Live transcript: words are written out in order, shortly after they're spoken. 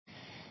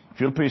If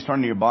you'll please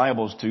turn your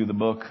Bibles to the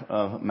book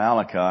of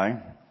Malachi.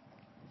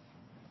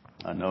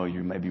 I know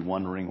you may be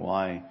wondering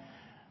why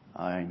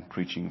I'm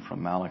preaching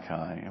from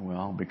Malachi.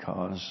 Well,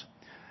 because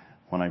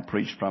when I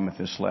preached from it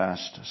this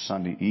last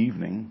Sunday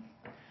evening,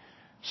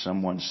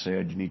 someone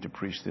said you need to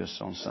preach this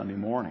on Sunday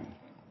morning.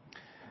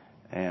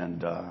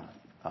 And I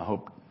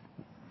hope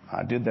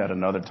I did that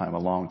another time a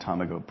long time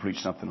ago,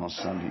 preached something on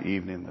Sunday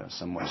evening that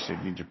someone said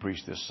you need to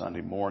preach this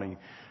Sunday morning.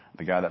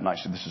 The guy that night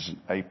said this is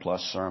an A+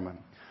 sermon.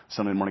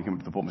 Sunday morning came up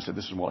to the pulpit and said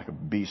this is more like a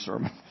B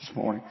sermon this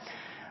morning.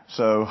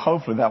 So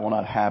hopefully that will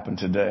not happen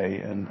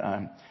today. And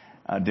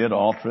I did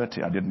alter it.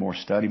 I did more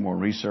study, more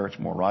research,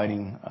 more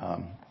writing.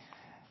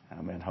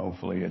 And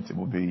hopefully it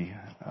will be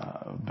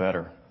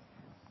better.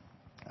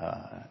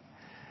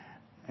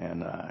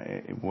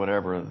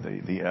 Whatever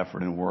the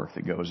effort and work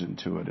that goes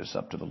into it is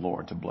up to the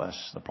Lord to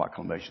bless the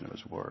proclamation of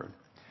His Word.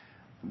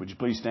 Would you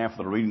please stand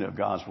for the reading of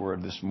God's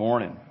Word this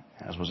morning,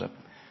 as was a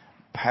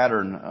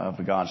pattern of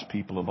the God's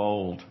people of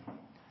old,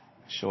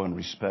 showing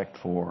respect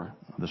for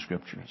the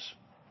Scriptures.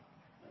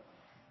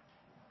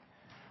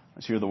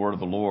 Let's hear the word of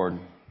the Lord.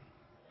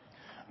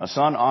 A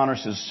son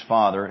honors his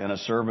father, and a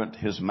servant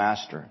his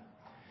master.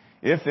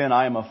 If then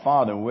I am a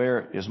father,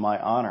 where is my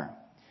honor?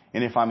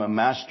 And if I'm a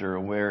master,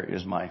 where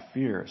is my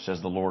fear?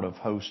 Says the Lord of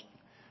hosts.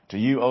 To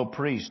you, O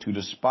priest, who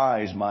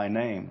despise my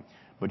name.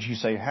 But you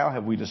say, how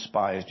have we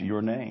despised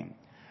your name?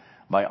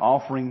 By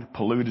offering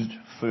polluted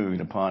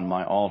food upon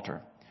my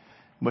altar.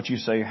 But you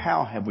say,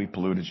 how have we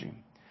polluted you?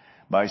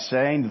 By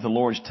saying that the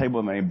Lord's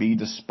table may be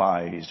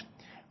despised.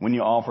 When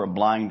you offer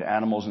blind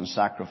animals in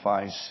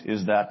sacrifice,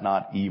 is that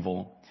not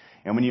evil?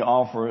 And when you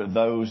offer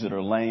those that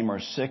are lame or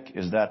sick,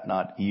 is that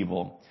not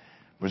evil?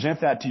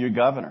 Present that to your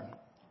governor.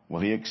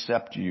 Will he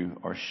accept you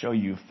or show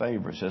you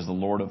favor, says the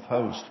Lord of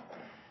hosts?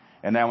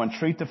 And now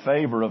entreat the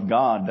favor of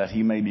God, that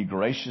he may be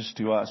gracious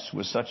to us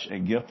with such a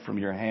gift from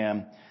your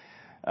hand.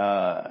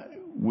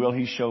 Will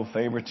he show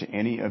favor to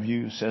any of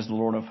you, says the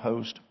Lord of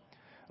hosts?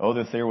 Oh,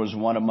 that there was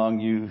one among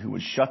you who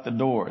would shut the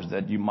doors,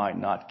 that you might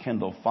not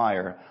kindle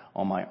fire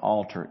on my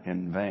altar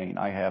in vain.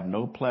 I have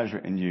no pleasure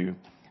in you,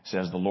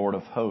 says the Lord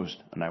of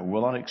hosts, and I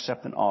will not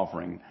accept an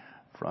offering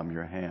from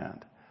your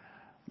hand.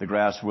 The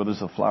grass withers,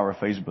 the flower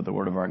fades, but the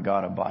word of our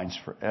God abides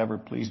forever.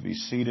 Please be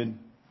seated.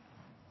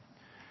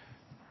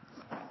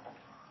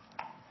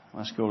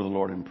 Let's go to the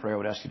Lord in prayer. I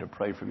would ask you to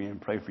pray for me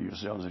and pray for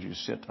yourselves as you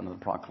sit under the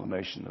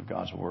proclamation of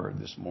God's word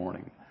this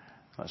morning.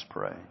 Let's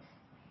pray.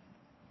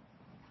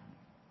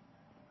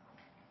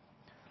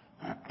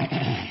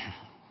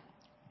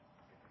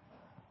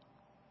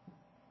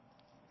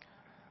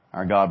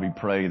 Our God, we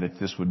pray that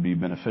this would be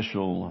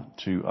beneficial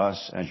to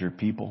us as your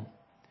people.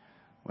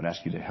 I would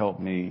ask you to help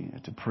me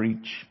to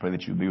preach. Pray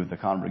that you would be with the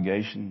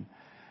congregation.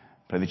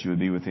 Pray that you would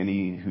be with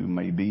any who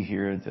may be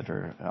here that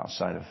are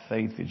outside of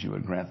faith, that you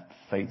would grant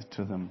faith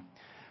to them.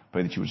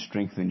 Pray that you would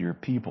strengthen your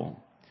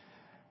people.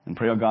 And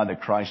pray, oh God,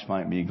 that Christ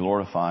might be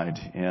glorified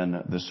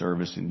in the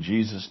service. In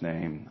Jesus'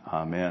 name,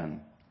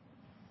 amen.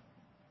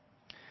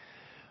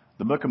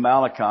 The book of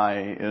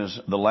Malachi is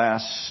the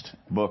last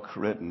book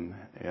written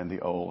in the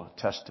Old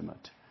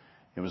Testament.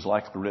 It was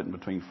likely written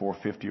between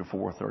 450 or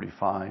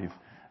 435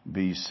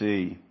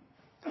 BC.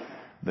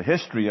 The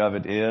history of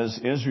it is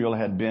Israel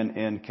had been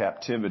in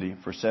captivity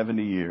for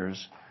 70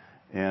 years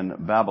in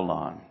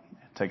Babylon,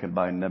 taken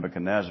by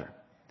Nebuchadnezzar.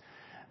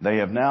 They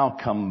have now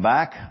come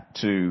back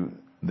to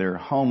their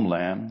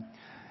homeland.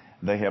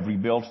 They have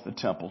rebuilt the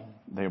temple.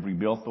 They have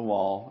rebuilt the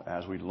wall,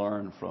 as we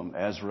learned from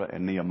Ezra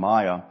and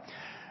Nehemiah.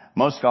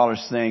 Most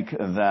scholars think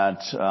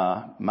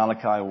that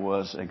Malachi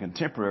was a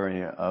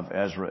contemporary of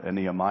Ezra and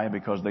Nehemiah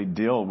because they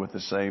deal with the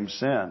same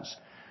sins.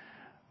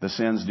 The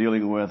sins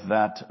dealing with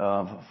that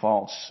of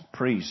false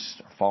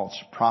priests,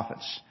 false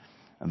prophets,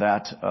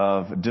 that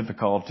of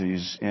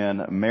difficulties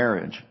in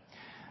marriage,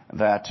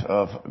 that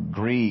of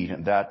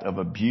greed, that of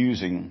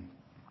abusing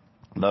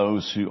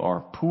those who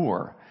are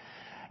poor.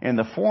 In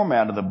the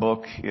format of the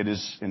book, it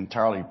is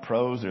entirely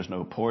prose. There's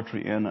no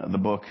poetry in the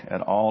book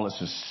at all. It's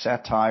just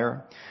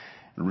satire.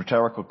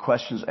 Rhetorical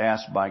questions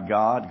asked by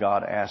God.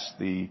 God asks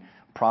the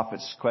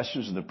prophets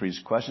questions and the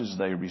priests questions.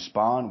 They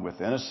respond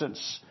with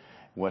innocence.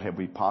 What have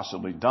we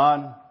possibly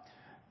done?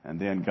 And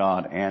then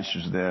God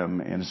answers them,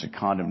 and it's a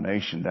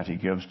condemnation that He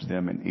gives to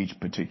them in each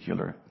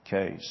particular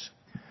case.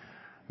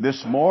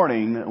 This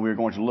morning, we're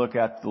going to look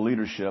at the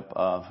leadership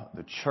of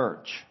the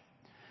church.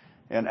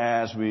 And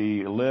as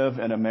we live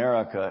in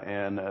America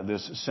in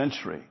this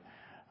century,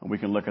 we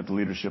can look at the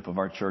leadership of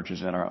our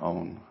churches in our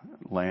own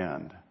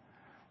land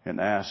and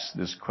ask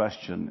this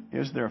question: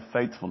 is there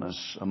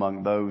faithfulness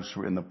among those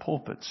who are in the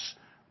pulpits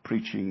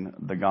preaching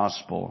the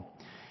gospel?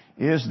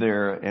 Is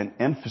there an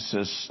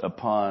emphasis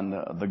upon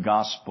the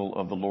gospel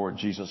of the Lord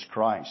Jesus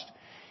Christ?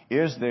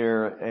 Is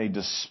there a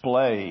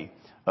display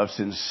of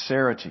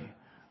sincerity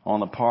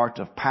on the part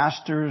of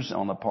pastors,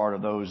 on the part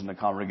of those in the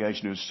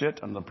congregation who sit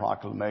under the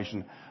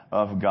proclamation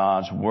of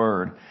God's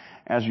Word?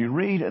 As you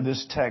read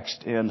this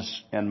text in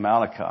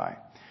Malachi,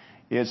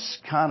 it's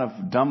kind of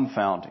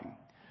dumbfounding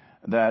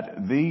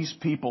that these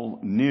people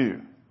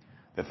knew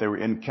that they were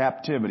in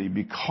captivity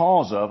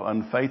because of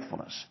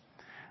unfaithfulness.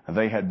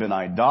 They had been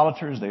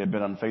idolaters. They had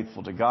been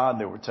unfaithful to God.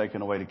 They were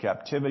taken away to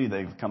captivity.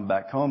 They've come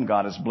back home.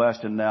 God has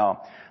blessed, and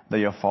now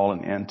they have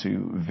fallen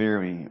into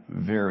very,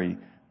 very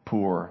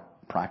poor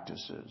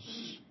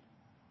practices.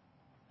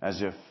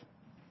 As if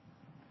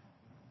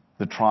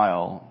the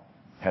trial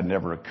had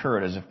never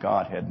occurred, as if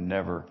God had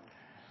never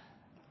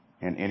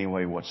in any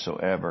way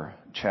whatsoever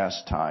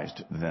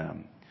chastised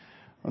them.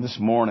 Well, this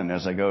morning,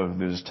 as I go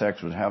through this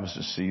text, would have us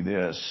to see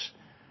this,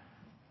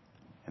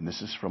 and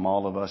this is from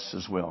all of us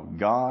as well.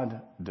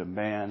 God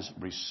demands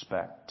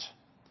respect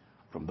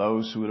from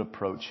those who would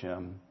approach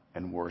Him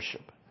in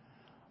worship.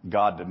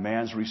 God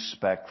demands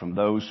respect from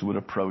those who would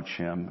approach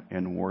Him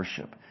in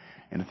worship.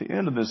 And at the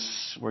end of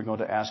this, we're going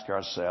to ask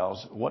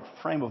ourselves, what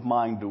frame of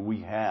mind do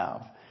we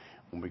have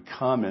when we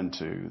come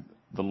into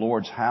the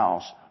Lord's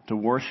house to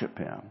worship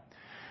Him?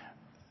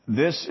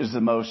 This is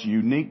the most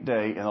unique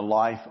day in the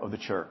life of the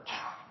church.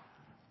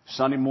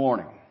 Sunday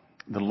morning,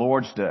 the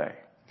Lord's Day,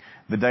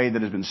 the day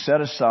that has been set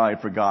aside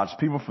for God's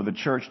people, for the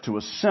church to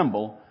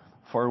assemble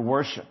for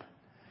worship.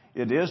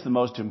 It is the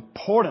most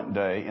important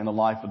day in the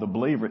life of the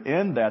believer,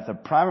 in that the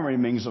primary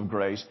means of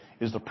grace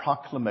is the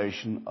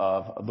proclamation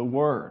of the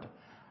Word.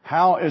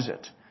 How is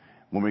it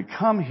when we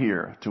come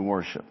here to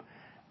worship?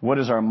 What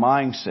is our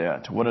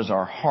mindset? What is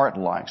our heart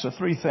like? So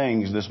 3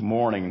 things this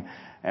morning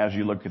as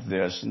you look at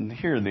this, and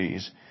hear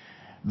these.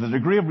 The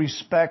degree of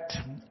respect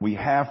we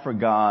have for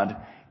God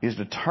is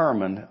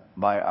determined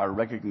by our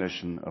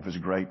recognition of His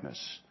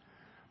greatness.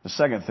 The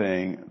second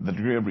thing, the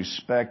degree of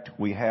respect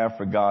we have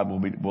for God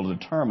will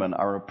determine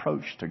our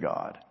approach to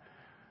God.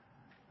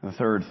 And the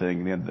third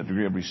thing, the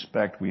degree of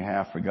respect we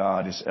have for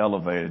God is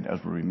elevated as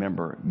we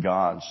remember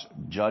God's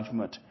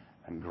judgment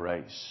and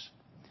grace.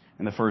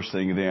 And the first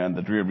thing then,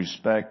 the degree of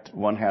respect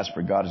one has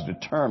for God is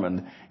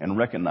determined and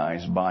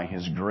recognized by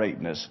His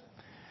greatness.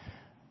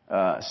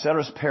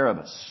 Ceteris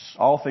paribus,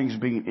 all things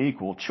being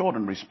equal,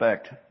 children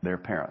respect their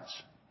parents.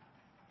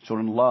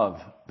 Children love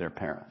their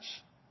parents,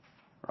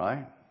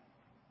 right?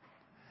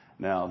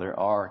 Now, there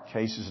are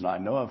cases, and I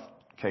know of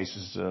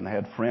cases, and I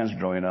had friends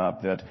growing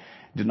up that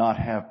did not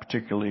have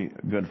particularly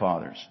good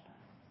fathers.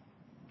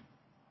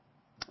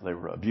 They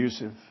were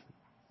abusive.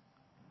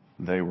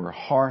 They were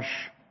harsh.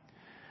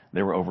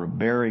 They were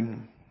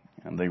overbearing,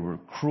 and they were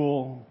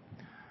cruel.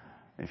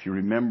 If you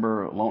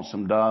remember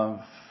Lonesome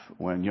Dove,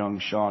 when young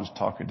Sean's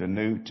talking to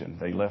Newt, and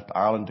they left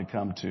Ireland to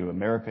come to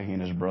America, he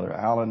and his brother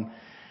Alan,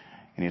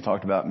 and he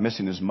talked about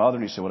missing his mother,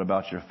 and he said, "What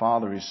about your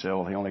father?" He said,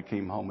 "Well, he only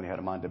came home when he had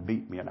a mind to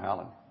beat me and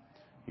Alan.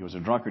 He was a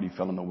drunkard. He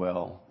fell in the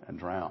well and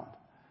drowned."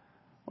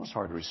 Well, it's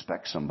hard to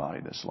respect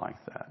somebody that's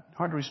like that.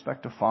 Hard to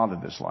respect a father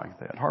that's like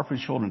that. Hard for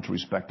children to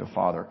respect a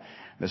father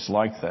that's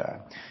like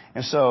that.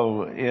 And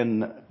so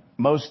in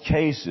most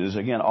cases,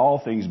 again, all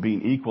things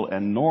being equal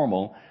and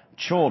normal,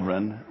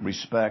 children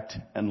respect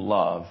and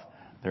love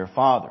their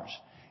fathers.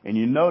 And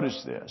you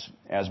notice this,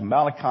 as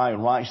Malachi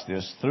writes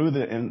this through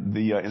the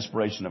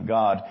inspiration of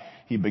God,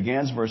 he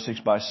begins verse 6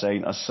 by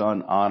saying, "A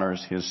son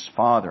honors his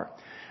father."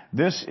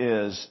 This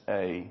is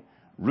a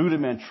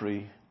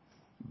rudimentary,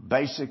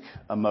 basic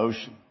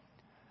emotion.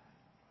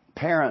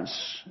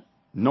 Parents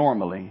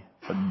normally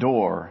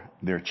adore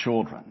their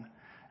children.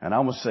 And I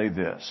will say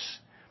this,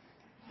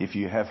 if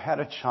you have had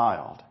a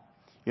child,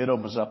 it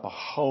opens up a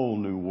whole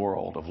new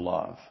world of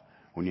love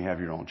when you have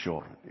your own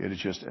children. It is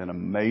just an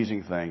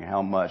amazing thing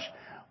how much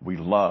we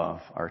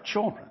love our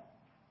children.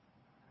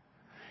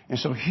 And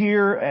so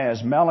here,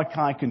 as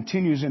Malachi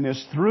continues in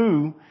this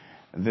through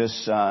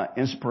this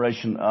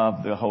inspiration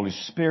of the Holy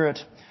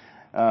Spirit,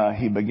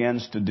 he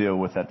begins to deal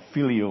with that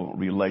filial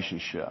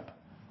relationship.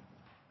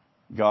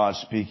 God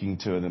speaking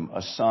to them,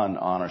 a son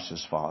honors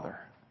his father.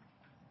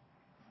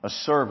 A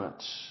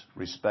servant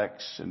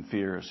respects and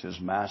fears his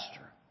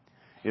master.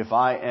 If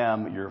I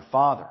am your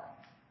father,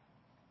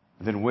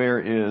 then where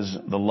is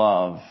the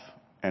love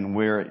and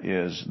where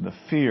is the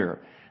fear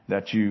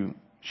that you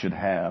should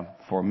have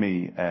for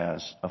me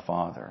as a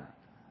father?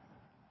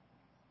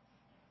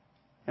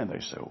 And they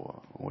say,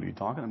 "Well, what are you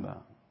talking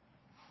about?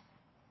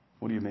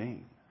 What do you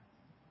mean?"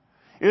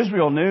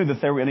 Israel knew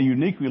that they were in a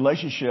unique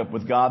relationship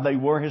with God. They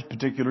were His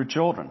particular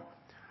children.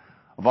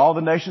 Of all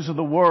the nations of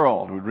the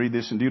world, we read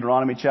this in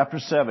Deuteronomy chapter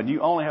 7,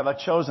 you only have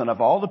chosen of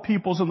all the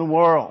peoples in the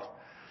world.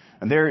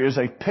 And there is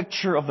a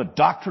picture of the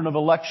doctrine of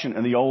election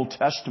in the Old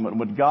Testament,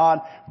 when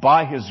God,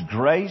 by His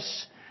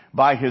grace,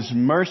 by His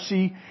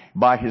mercy,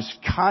 by His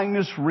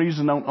kindness,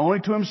 reason known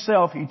only to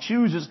Himself, He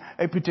chooses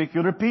a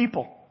particular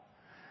people.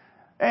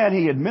 And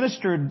He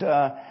administered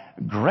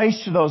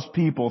grace to those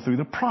people through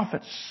the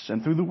prophets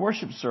and through the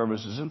worship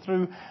services and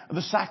through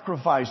the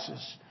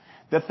sacrifices,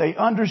 that they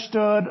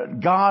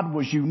understood God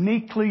was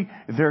uniquely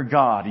their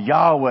God,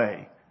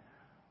 Yahweh,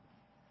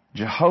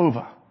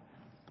 Jehovah.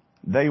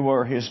 They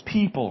were His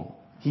people.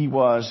 He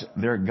was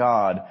their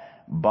God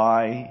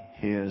by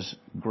His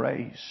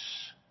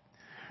grace.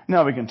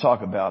 Now we can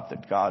talk about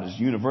that God is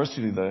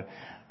universally the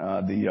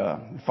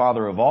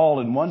Father of all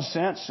in one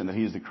sense, and that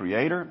He is the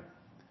Creator.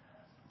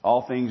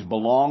 All things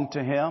belong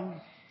to Him.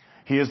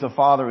 He is the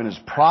Father in His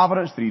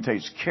providence, that He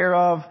takes care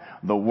of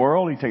the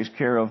world. He takes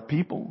care of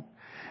people.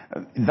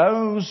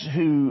 Those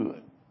who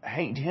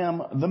hate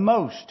Him the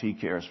most, He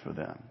cares for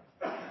them.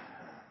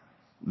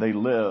 They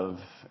live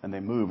and they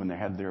move and they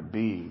have their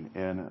being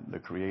in the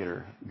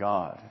Creator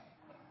God.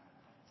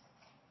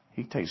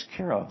 He takes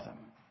care of them.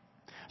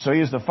 So He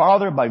is the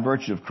Father by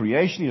virtue of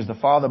creation. He is the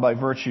Father by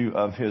virtue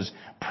of His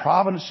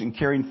providence in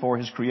caring for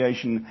His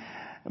creation.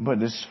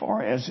 But as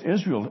far as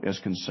Israel is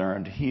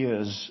concerned, He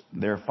is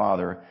their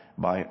Father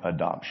by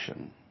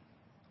adoption.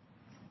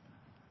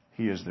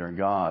 He is their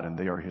God and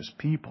they are His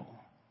people.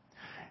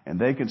 And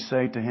they could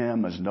say to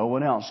Him, as no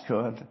one else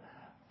could,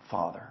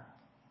 Father.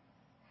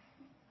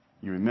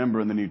 You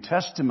remember in the New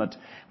Testament,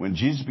 when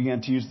Jesus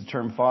began to use the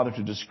term Father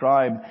to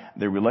describe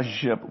their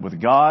relationship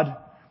with God,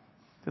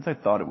 that they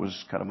thought it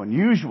was kind of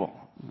unusual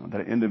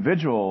that an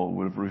individual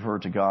would refer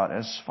to God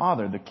as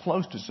Father, the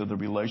closeness of the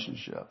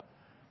relationship.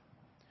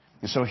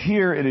 And so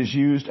here it is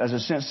used as a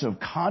sense of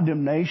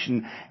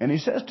condemnation. And He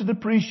says to the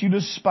priest, you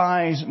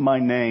despise my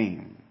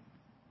name.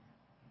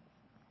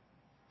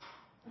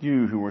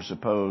 You who were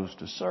supposed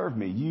to serve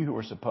me, you who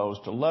were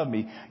supposed to love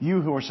me, you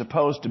who were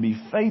supposed to be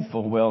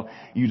faithful, well,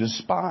 you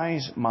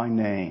despise my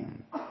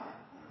name.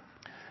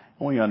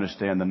 We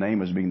understand the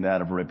name as being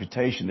that of a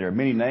reputation. There are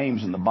many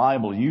names in the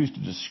Bible used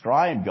to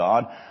describe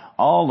God.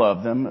 All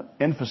of them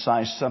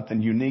emphasize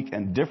something unique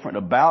and different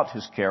about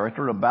His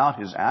character, about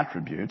His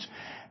attributes.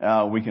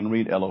 We can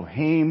read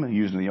Elohim,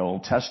 used in the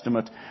Old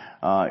Testament.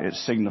 It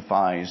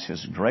signifies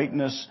His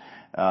greatness.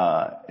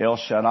 El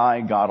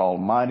Shaddai, God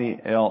Almighty.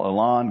 El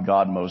Elyon,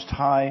 God Most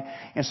High.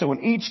 And so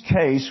in each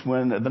case,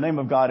 when the name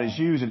of God is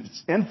used, it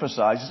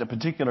emphasizes a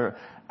particular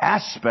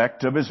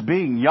aspect of His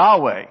being.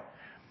 Yahweh,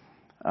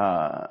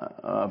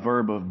 a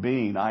verb of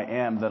being. I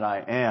am that I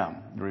am.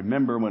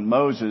 Remember when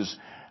Moses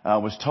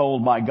was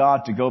told by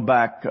God to go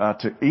back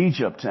to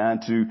Egypt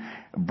and to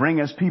bring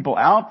His people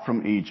out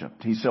from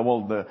Egypt. He said,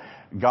 well, the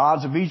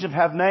gods of Egypt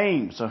have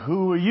names. So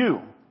who are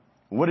you?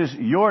 What is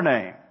your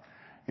name?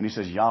 And He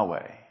says,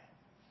 Yahweh.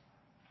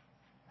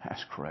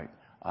 That's great.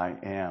 I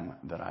am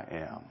that I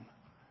am.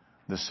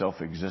 The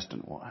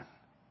self-existent one.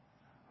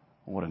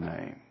 What a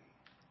name.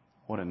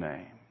 What a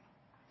name.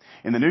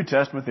 In the New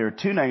Testament, there are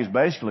two names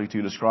basically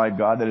to describe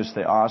God. That is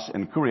Theos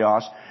and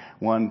Kurios.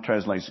 One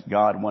translates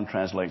God, one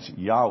translates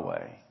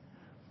Yahweh.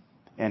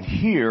 And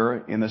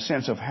here, in the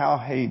sense of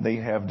how they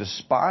have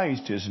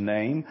despised His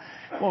name,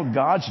 well,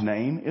 God's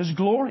name is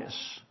glorious.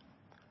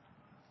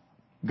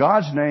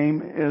 God's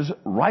name is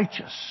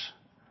righteous.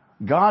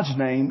 God's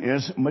name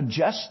is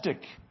majestic.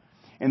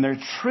 And they're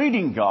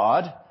treating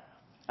God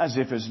as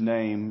if His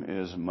name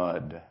is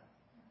mud.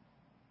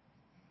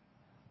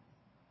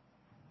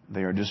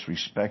 They are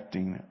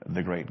disrespecting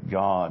the great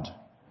God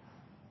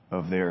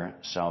of their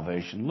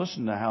salvation.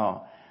 Listen to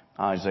how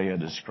Isaiah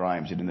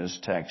describes it in this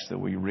text that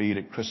we read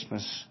at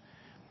Christmas.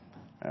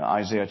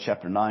 Isaiah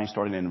chapter 9,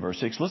 starting in verse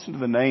 6. Listen to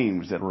the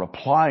names that are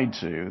applied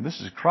to. This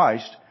is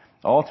Christ,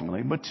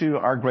 ultimately, but to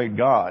our great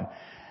God.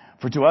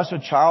 For to us a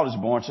child is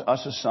born, to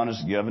us a son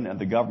is given, and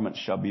the government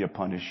shall be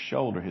upon His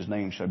shoulder. His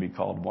name shall be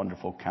called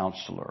Wonderful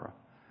Counselor,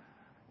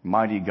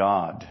 Mighty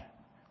God,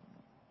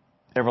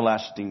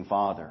 Everlasting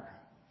Father,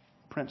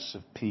 Prince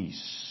of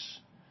Peace.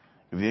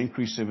 Of the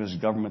increase of His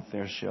government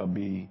there shall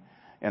be,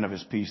 and of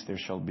His peace there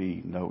shall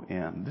be no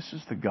end. This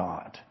is the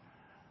God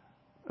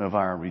of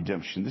our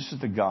redemption. This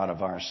is the God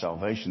of our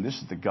salvation. This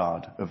is the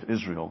God of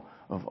Israel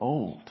of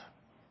old.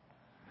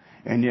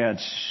 And yet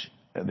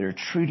they're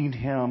treating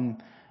Him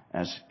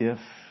as if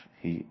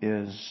He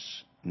is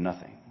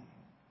nothing.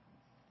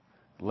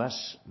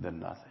 Less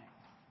than nothing.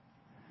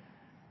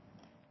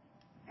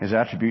 His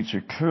attributes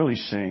are clearly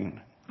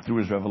seen through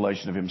His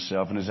revelation of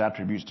Himself, and His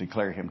attributes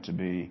declare Him to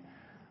be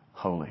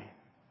holy,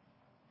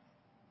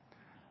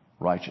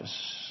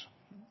 righteous,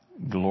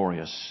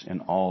 glorious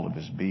in all of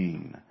His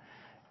being.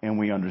 And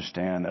we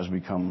understand as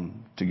we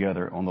come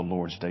together on the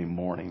Lord's Day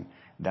morning,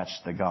 that's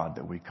the God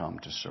that we come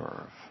to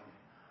serve.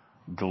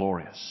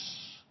 Glorious,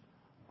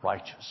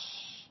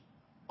 righteous,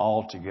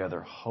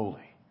 altogether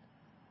holy,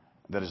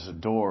 that is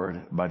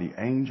adored by the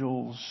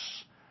angels,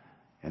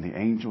 and the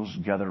angels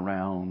gather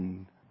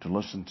around to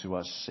listen to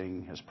us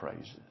sing His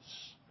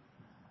praises.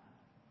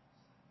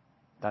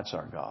 That's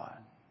our God.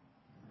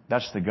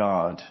 That's the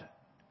God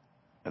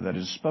that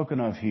is spoken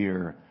of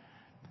here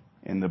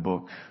in the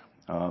book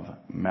of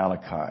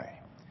Malachi.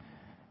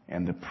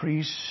 And the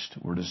priests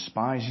were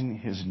despising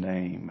His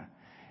name,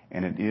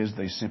 and it is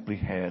they simply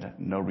had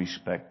no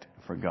respect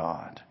for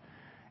God.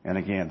 And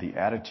again, the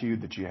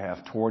attitude that you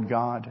have toward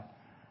God,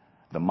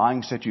 the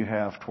mindset you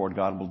have toward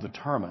God will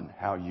determine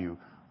how you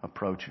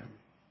approach Him.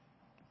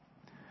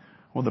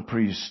 Well, the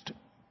priest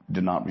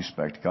did not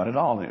respect God at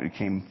all. It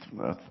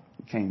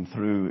came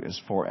through as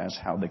far as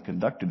how they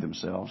conducted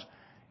themselves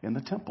in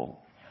the temple.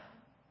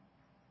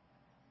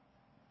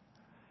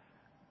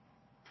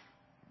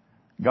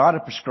 God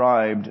had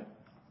prescribed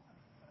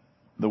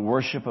the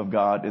worship of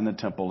God in the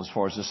temple as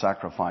far as the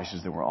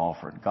sacrifices that were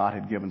offered. God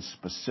had given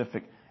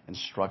specific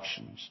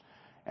instructions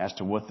as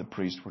to what the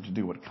priests were to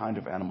do, what kind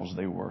of animals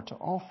they were to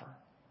offer.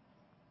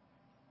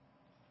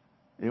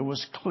 It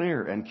was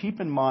clear. And keep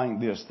in mind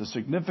this, the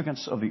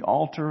significance of the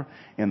altar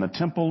in the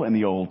temple in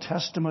the Old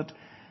Testament,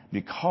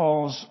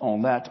 because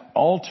on that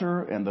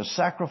altar and the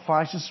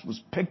sacrifices was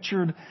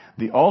pictured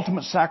the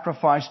ultimate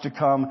sacrifice to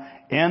come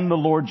in the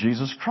Lord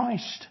Jesus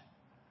Christ.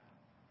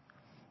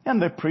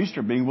 And the priests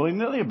are being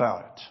willy-nilly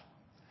about it.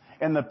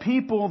 And the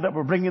people that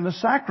were bringing the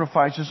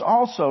sacrifices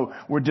also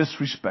were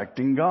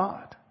disrespecting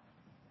God.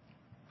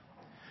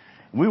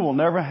 We will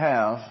never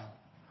have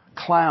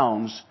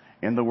clowns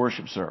in the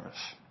worship service.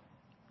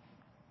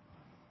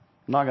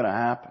 Not going to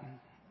happen.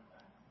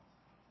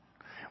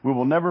 We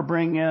will never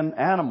bring in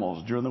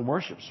animals during the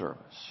worship service.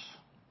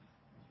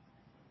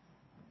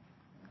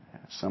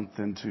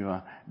 Something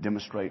to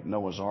demonstrate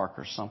Noah's Ark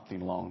or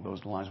something along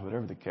those lines,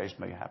 whatever the case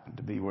may happen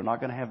to be. We're not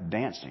going to have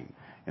dancing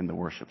in the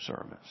worship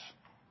service.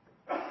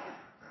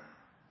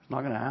 It's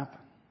not going to happen.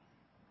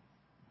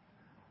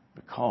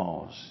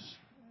 Because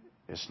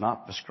it's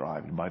not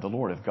prescribed by the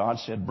Lord. If God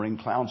said bring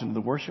clowns into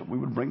the worship, we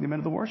would bring them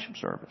into the worship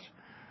service.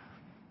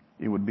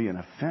 It would be an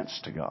offense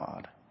to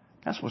God.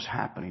 That's what's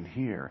happening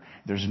here.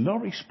 There's no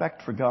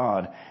respect for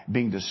God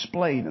being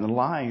displayed in the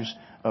lives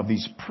of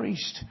these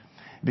priests.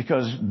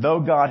 Because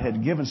though God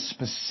had given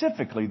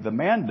specifically the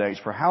mandates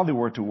for how they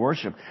were to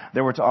worship,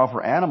 they were to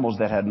offer animals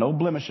that had no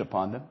blemish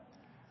upon them.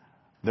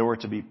 They were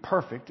to be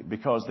perfect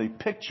because they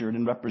pictured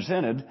and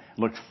represented,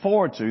 looked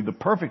forward to the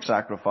perfect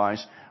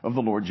sacrifice of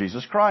the Lord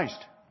Jesus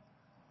Christ.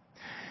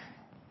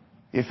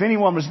 If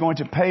anyone was going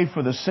to pay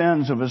for the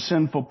sins of a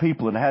sinful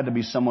people, it had to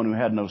be someone who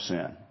had no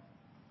sin.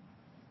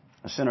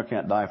 A sinner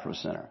can't die for a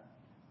sinner.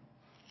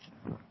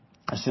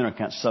 A sinner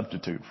can't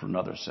substitute for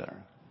another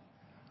sinner.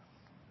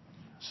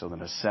 So the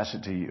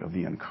necessity of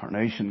the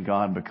incarnation,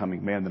 God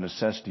becoming man, the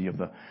necessity of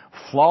the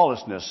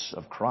flawlessness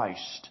of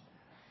Christ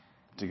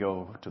to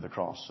go to the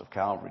cross of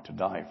Calvary to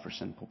die for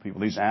sinful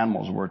people. These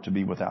animals were to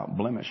be without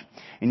blemish.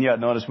 And yet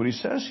notice what he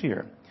says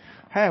here.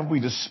 Have we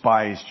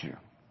despised you?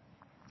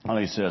 Well,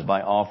 he says,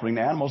 by offering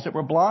animals that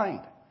were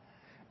blind,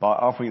 by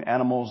offering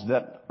animals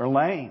that are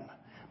lame,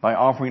 by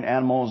offering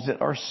animals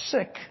that are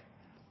sick.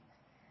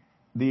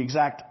 The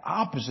exact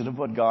opposite of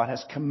what God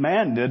has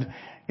commanded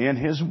in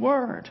His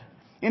Word.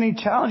 And He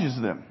challenges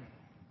them.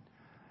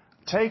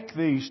 Take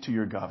these to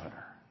your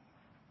governor.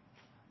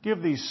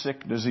 Give these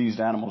sick, diseased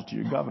animals to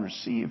your governor.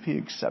 See if he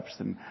accepts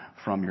them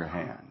from your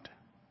hand.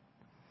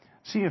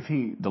 See if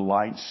he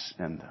delights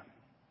in them.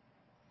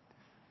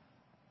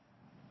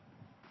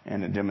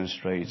 And it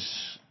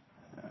demonstrates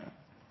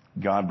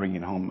God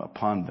bringing home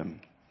upon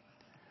them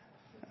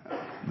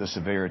the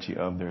severity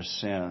of their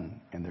sin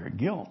and their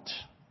guilt,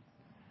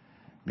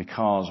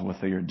 because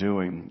what they are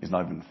doing is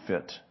not even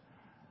fit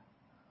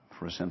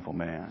for a sinful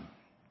man,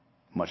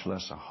 much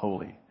less a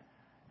holy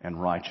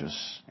and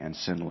righteous and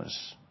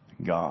sinless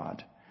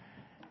God.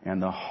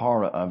 And the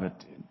horror of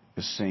it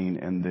is seen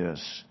in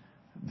this.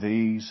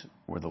 These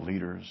were the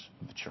leaders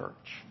of the church.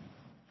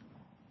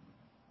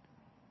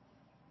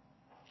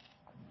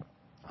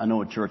 I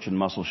know a church in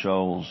Muscle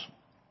Shoals.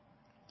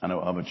 I know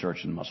of a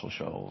church in Muscle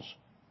Shoals.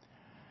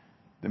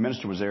 The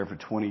minister was there for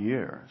 20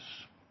 years.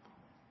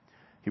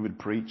 He would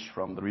preach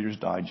from the Reader's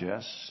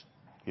Digest.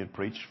 He would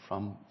preach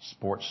from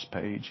sports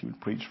page. He would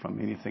preach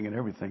from anything and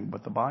everything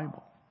but the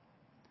Bible.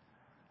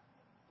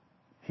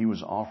 He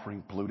was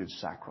offering polluted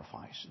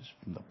sacrifices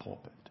from the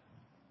pulpit.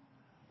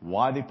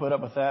 Why they put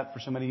up with that for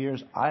so many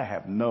years, I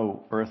have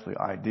no earthly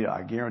idea.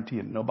 I guarantee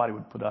you nobody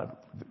would put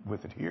up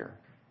with it here.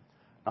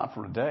 Not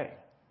for a day.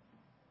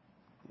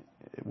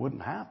 It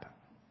wouldn't happen.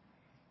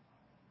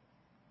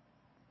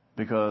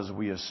 Because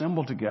we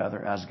assemble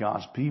together as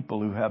God's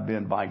people who have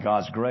been, by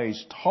God's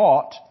grace,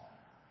 taught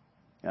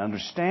and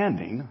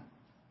understanding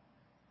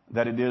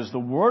that it is the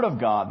Word of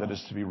God that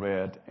is to be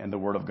read and the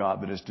Word of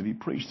God that is to be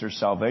preached. There's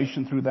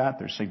salvation through that.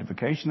 There's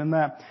sanctification in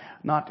that,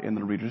 not in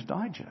the Reader's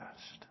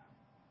Digest.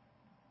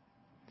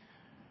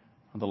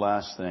 The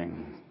last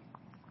thing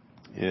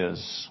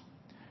is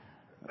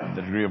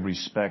the degree of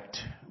respect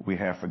we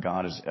have for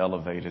God is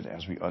elevated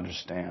as we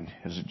understand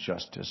His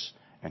justice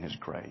and His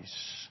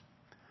grace.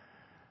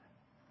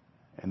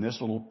 And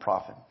this little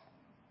prophet,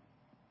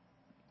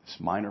 this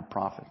minor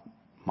prophet,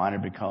 minor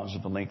because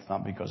of the length,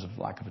 not because of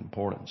lack of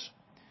importance,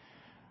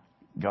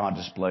 God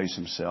displays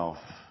Himself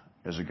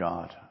as a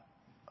God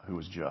who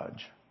is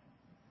judge.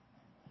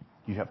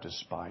 You have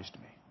despised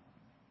me.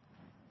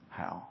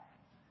 How?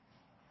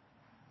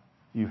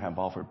 You have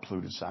offered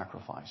polluted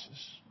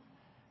sacrifices.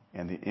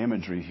 And the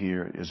imagery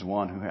here is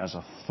one who has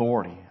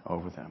authority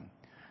over them,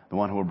 the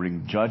one who will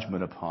bring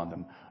judgment upon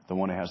them, the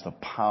one who has the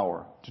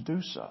power to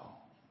do so.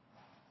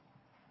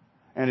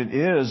 And it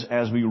is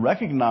as we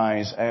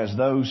recognize as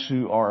those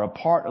who are a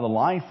part of the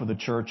life of the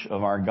church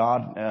of our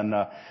God and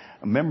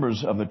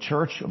members of the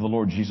church of the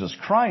Lord Jesus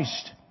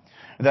Christ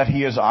that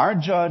He is our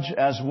judge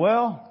as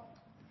well.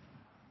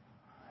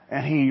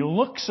 And He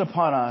looks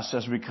upon us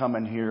as we come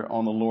in here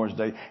on the Lord's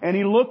Day. And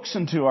He looks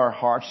into our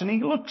hearts and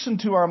He looks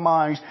into our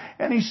minds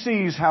and He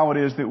sees how it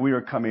is that we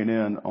are coming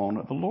in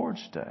on the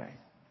Lord's Day.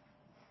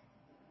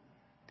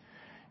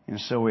 And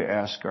so we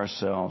ask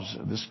ourselves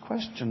this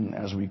question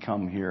as we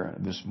come here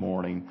this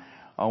morning.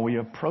 Are we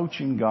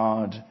approaching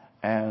God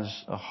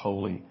as a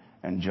holy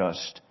and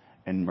just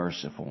and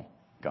merciful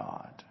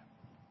God?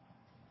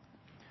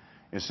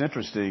 It's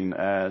interesting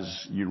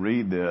as you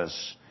read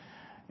this,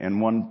 and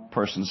one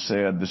person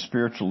said the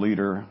spiritual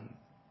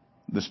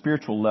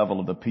level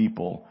of the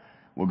people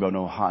will go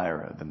no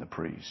higher than the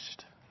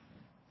priest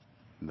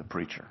and the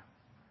preacher.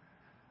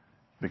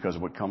 Because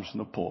of what comes from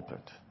the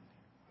pulpit.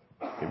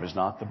 If it's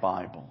not the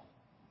Bible,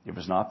 if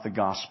it's not the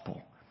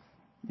gospel,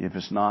 if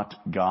it's not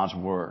God's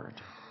word,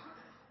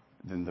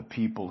 then the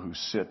people who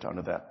sit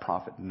under that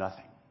profit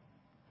nothing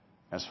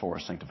as far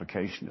as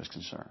sanctification is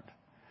concerned,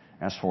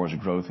 as far as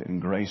growth in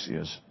grace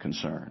is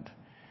concerned.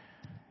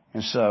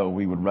 And so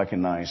we would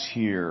recognize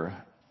here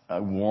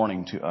a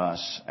warning to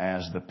us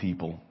as the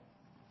people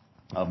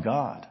of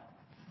God.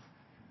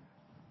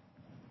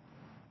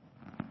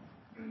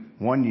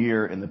 1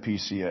 year in the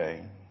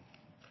PCA,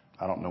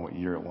 I don't know what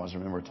year it was. I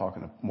remember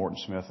talking to Morton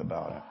Smith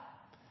about it.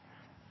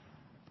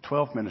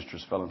 12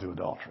 ministers fell into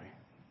adultery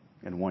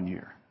in 1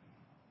 year.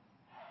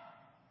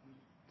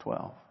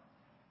 12.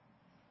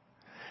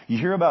 You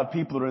hear about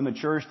people that are in the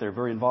church, they're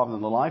very involved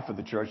in the life of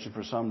the church, and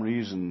for some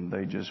reason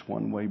they just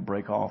one way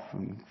break off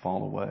and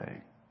fall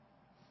away.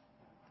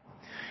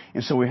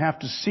 And so we have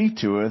to see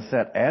to it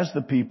that as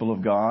the people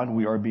of God,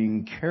 we are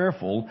being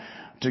careful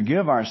to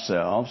give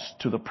ourselves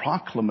to the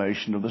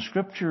proclamation of the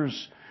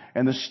Scriptures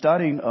and the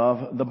studying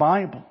of the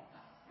Bible.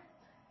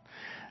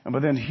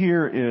 But then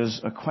here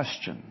is a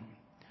question.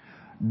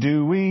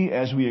 Do we,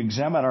 as we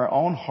examine our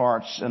own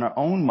hearts and our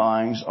own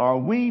minds, are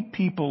we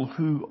people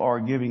who are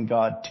giving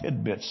God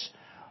tidbits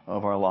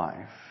of our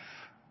life?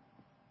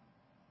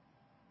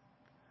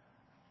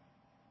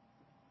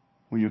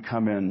 When you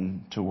come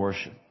in to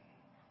worship,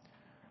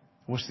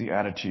 what's the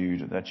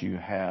attitude that you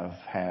have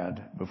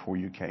had before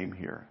you came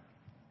here?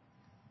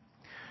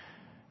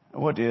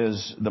 What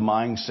is the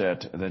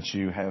mindset that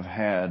you have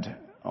had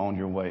on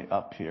your way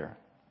up here?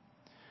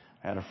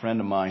 I had a friend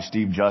of mine,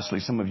 Steve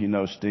Justly. Some of you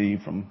know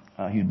Steve from,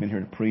 he'd been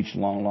here to preach a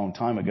long, long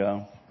time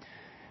ago.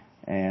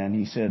 And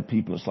he said,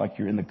 people, it's like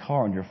you're in the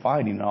car and you're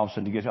fighting, and all of a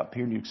sudden you get up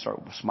here and you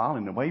start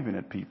smiling and waving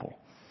at people.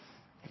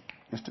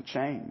 It's a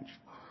change.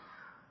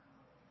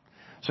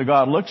 So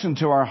God looks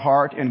into our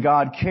heart, and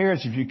God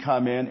cares if you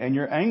come in and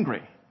you're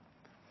angry.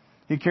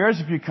 He cares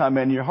if you come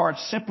in and your heart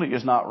simply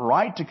is not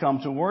right to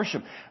come to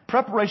worship.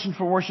 Preparation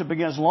for worship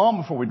begins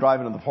long before we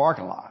drive into the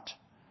parking lot.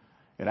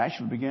 It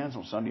actually begins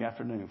on Sunday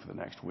afternoon for the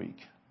next week.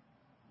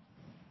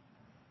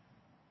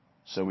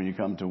 So when you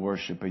come to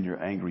worship and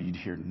you're angry, you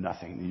hear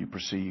nothing, and you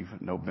perceive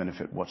no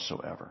benefit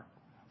whatsoever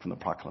from the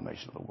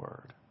proclamation of the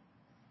Word.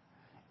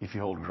 If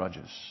you hold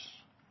grudges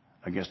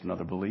against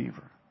another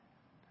believer,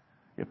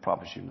 it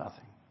profits you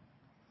nothing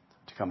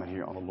to come in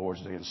here on the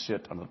Lord's Day and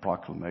sit under the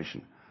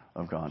proclamation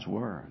of God's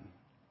Word.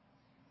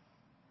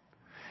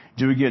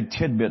 Do we get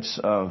tidbits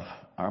of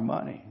our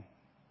money?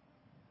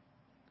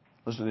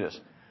 Listen to this.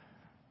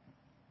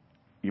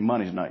 Your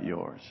money's not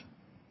yours.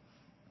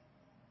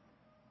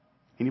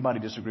 Anybody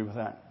disagree with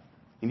that?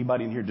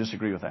 Anybody in here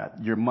disagree with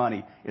that? Your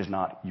money is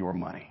not your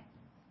money.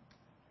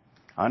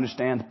 I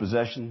understand the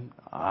possession,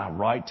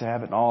 right to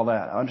have it and all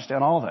that. I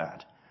understand all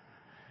that.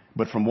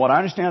 But from what I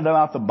understand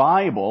about the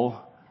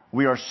Bible,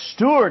 we are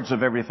stewards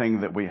of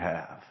everything that we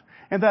have.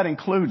 And that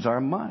includes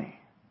our money.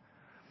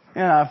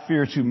 And I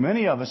fear too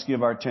many of us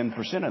give our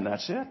 10% and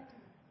that's it.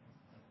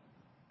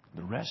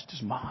 The rest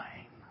is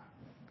mine.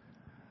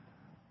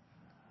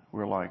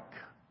 We're like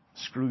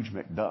Scrooge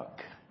McDuck,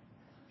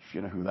 if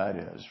you know who that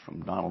is,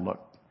 from Donald Duck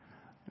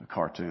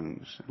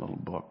cartoons and little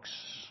books.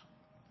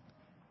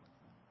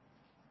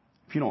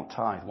 If you don't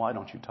tithe, why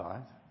don't you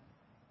tithe?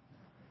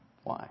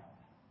 Why?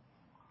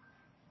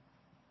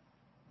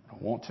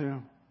 Don't want to?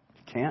 You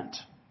can't?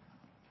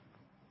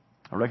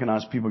 I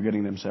recognize people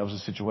getting themselves in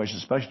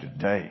situations, especially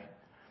today.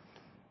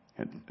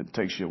 It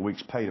takes you a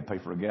week's pay to pay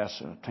for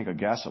a tank of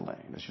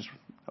gasoline. It's just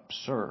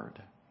absurd.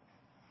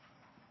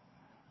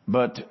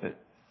 But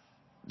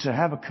to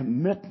have a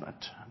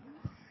commitment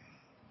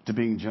to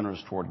being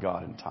generous toward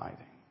God in tithing.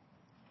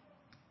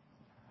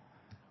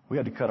 We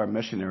had to cut our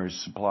missionaries'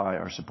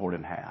 support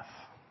in half.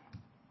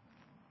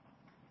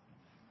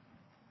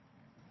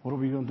 What are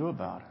we going to do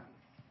about it?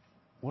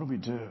 What do we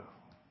do?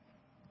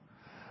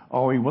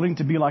 Are we willing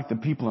to be like the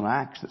people in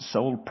Acts that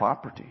sold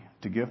property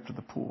to give to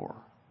the poor?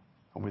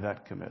 Are we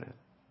that committed?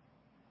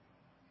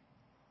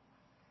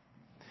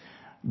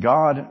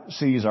 God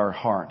sees our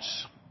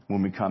hearts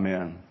when we come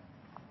in.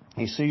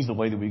 He sees the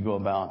way that we go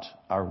about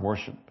our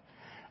worship.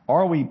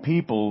 Are we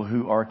people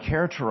who are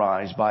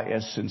characterized by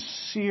a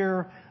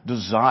sincere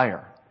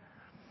desire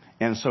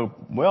and so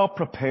well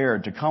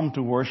prepared to come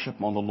to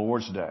worship on the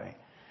Lord's Day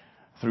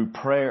through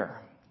prayer,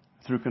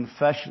 through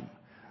confession,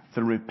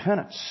 through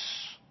repentance,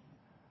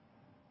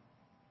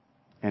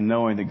 and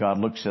knowing that God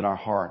looks at our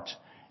heart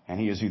and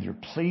He is either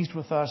pleased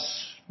with us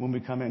when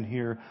we come in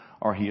here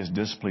or He is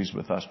displeased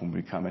with us when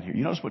we come in here.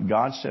 You notice what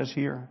God says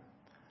here?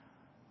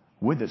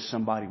 Would that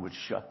somebody would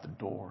shut the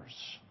doors.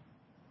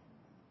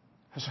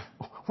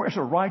 Where's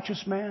a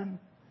righteous man?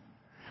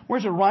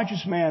 Where's a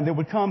righteous man that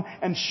would come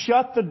and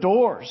shut the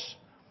doors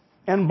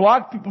and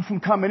blocked people from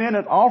coming in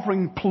and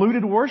offering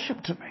polluted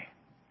worship to me.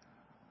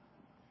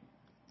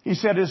 He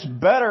said it's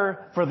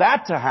better for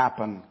that to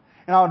happen,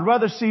 and I would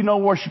rather see no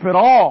worship at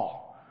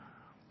all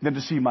than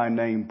to see my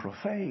name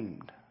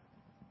profaned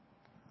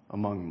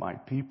among my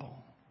people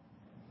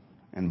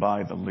and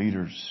by the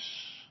leaders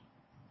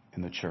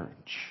in the church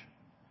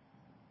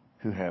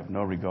who have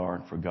no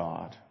regard for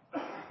God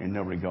and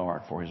no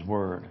regard for His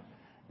Word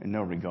and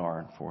no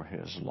regard for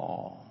His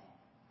law.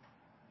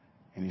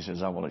 And he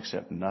says, I will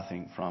accept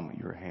nothing from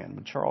your hand.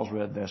 But Charles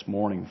read this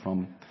morning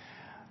from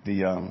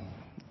the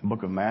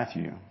book of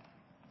Matthew.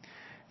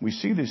 We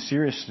see the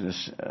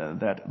seriousness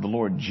that the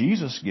Lord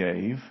Jesus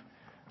gave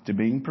to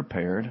being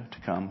prepared to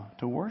come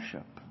to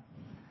worship.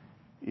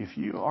 If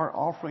you are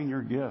offering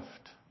your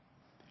gift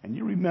and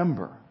you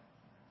remember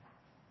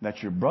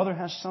that your brother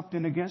has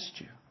something against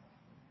you,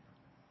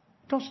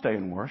 don't stay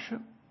in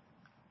worship.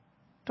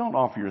 Don't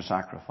offer your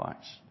sacrifice.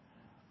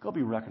 Go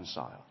be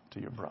reconciled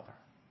to your brother.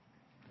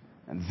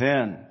 And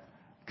then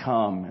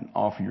come and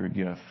offer your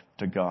gift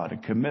to God. A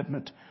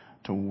commitment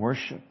to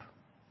worship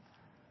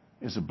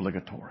is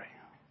obligatory.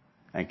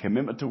 And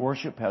commitment to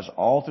worship has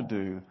all to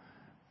do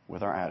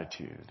with our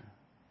attitude,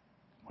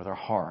 with our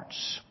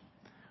hearts,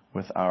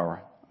 with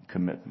our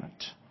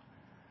commitment.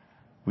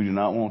 We do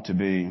not want to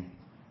be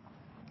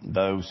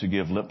those who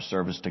give lip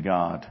service to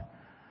God,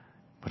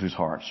 but whose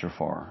hearts are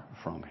far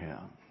from Him.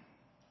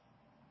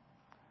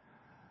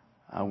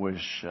 I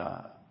wish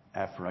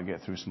after I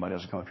get through, somebody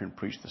else will come up here and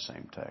preach the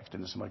same text,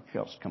 and then somebody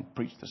else come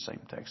preach the same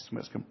text,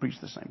 somebody else come preach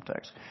the same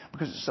text,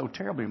 because it's so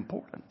terribly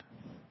important.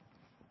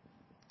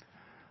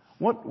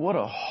 What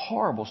a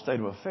horrible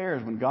state of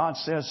affairs when God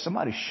says,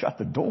 somebody shut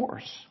the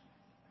doors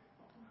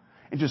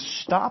and just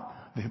stop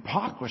the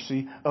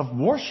hypocrisy of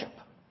worship.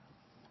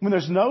 When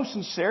there's no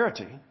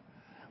sincerity,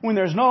 when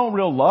there's no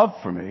real love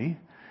for me,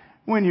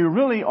 when you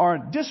really are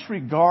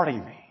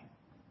disregarding me,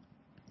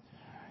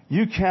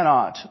 you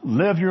cannot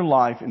live your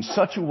life in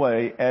such a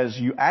way as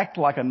you act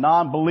like a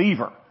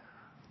non-believer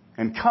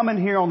and come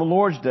in here on the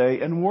Lord's Day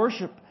and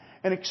worship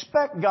and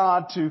expect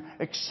God to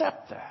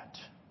accept that.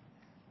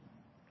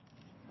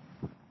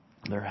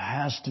 There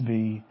has to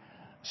be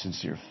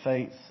sincere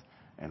faith,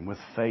 and with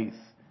faith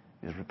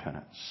is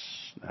repentance.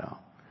 Now,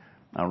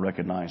 I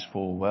recognize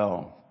full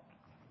well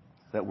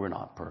that we're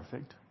not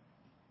perfect.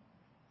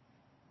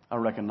 I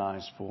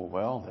recognize full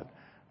well that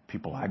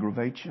people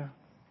aggravate you.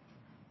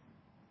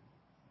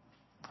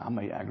 I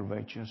may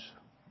aggravate you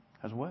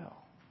as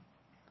well.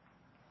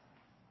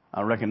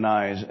 I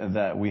recognize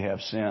that we have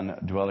sin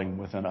dwelling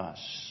within us.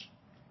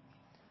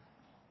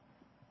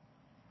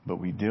 But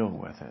we deal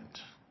with it.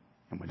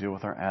 And we deal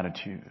with our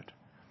attitude.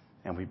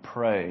 And we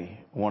pray.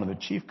 One of the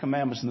chief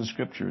commandments in the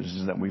Scriptures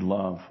is that we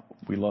love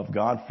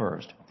God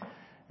first.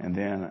 And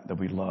then that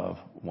we love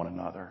one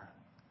another.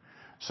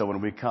 So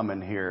when we come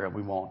in here,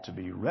 we want to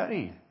be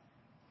ready.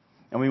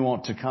 And we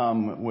want to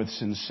come with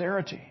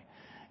sincerity.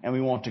 And we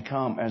want to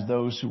come as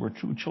those who are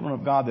true children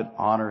of God that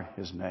honor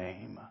His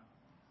name.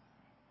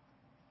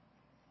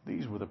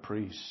 These were the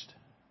priests.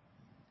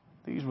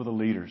 These were the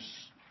leaders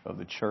of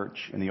the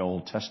church in the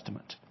Old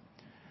Testament.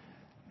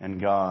 And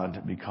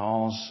God,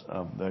 because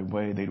of the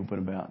way they went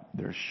about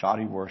their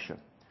shoddy worship,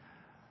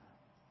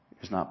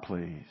 is not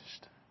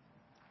pleased.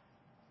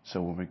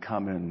 So when we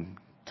come in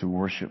to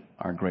worship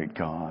our great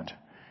God,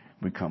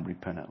 we come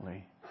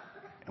repentantly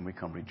and we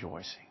come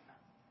rejoicing.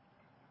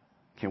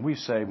 Can we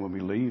say when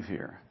we leave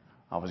here,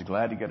 I was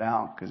glad to get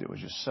out because it was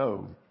just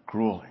so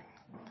grueling?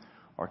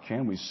 Or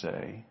can we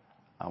say,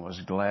 I was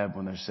glad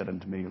when they said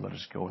unto me, let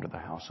us go into the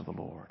house of the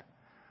Lord.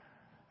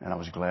 And I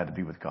was glad to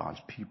be with God's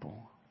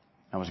people.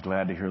 I was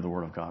glad to hear the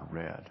Word of God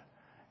read.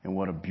 And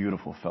what a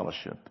beautiful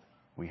fellowship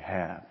we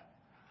have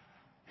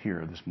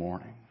here this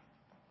morning.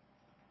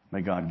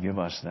 May God give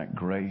us that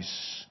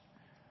grace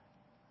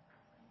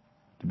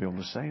to be able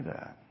to say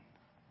that.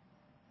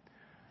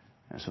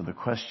 And so the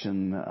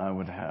question I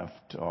would have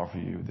to offer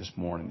you this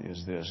morning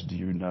is this: do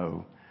you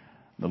know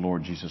the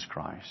Lord Jesus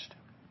Christ?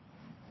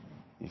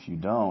 If you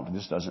don't,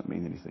 this doesn't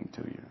mean anything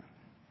to you.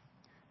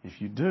 If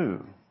you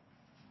do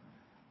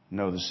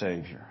know the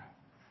Savior,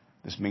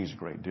 this means a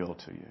great deal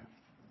to you,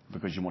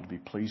 because you want to be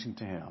pleasing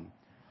to Him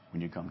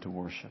when you come to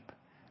worship,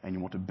 and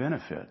you want to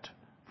benefit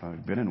from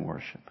having been in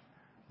worship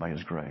by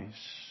His grace.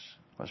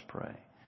 Let's pray.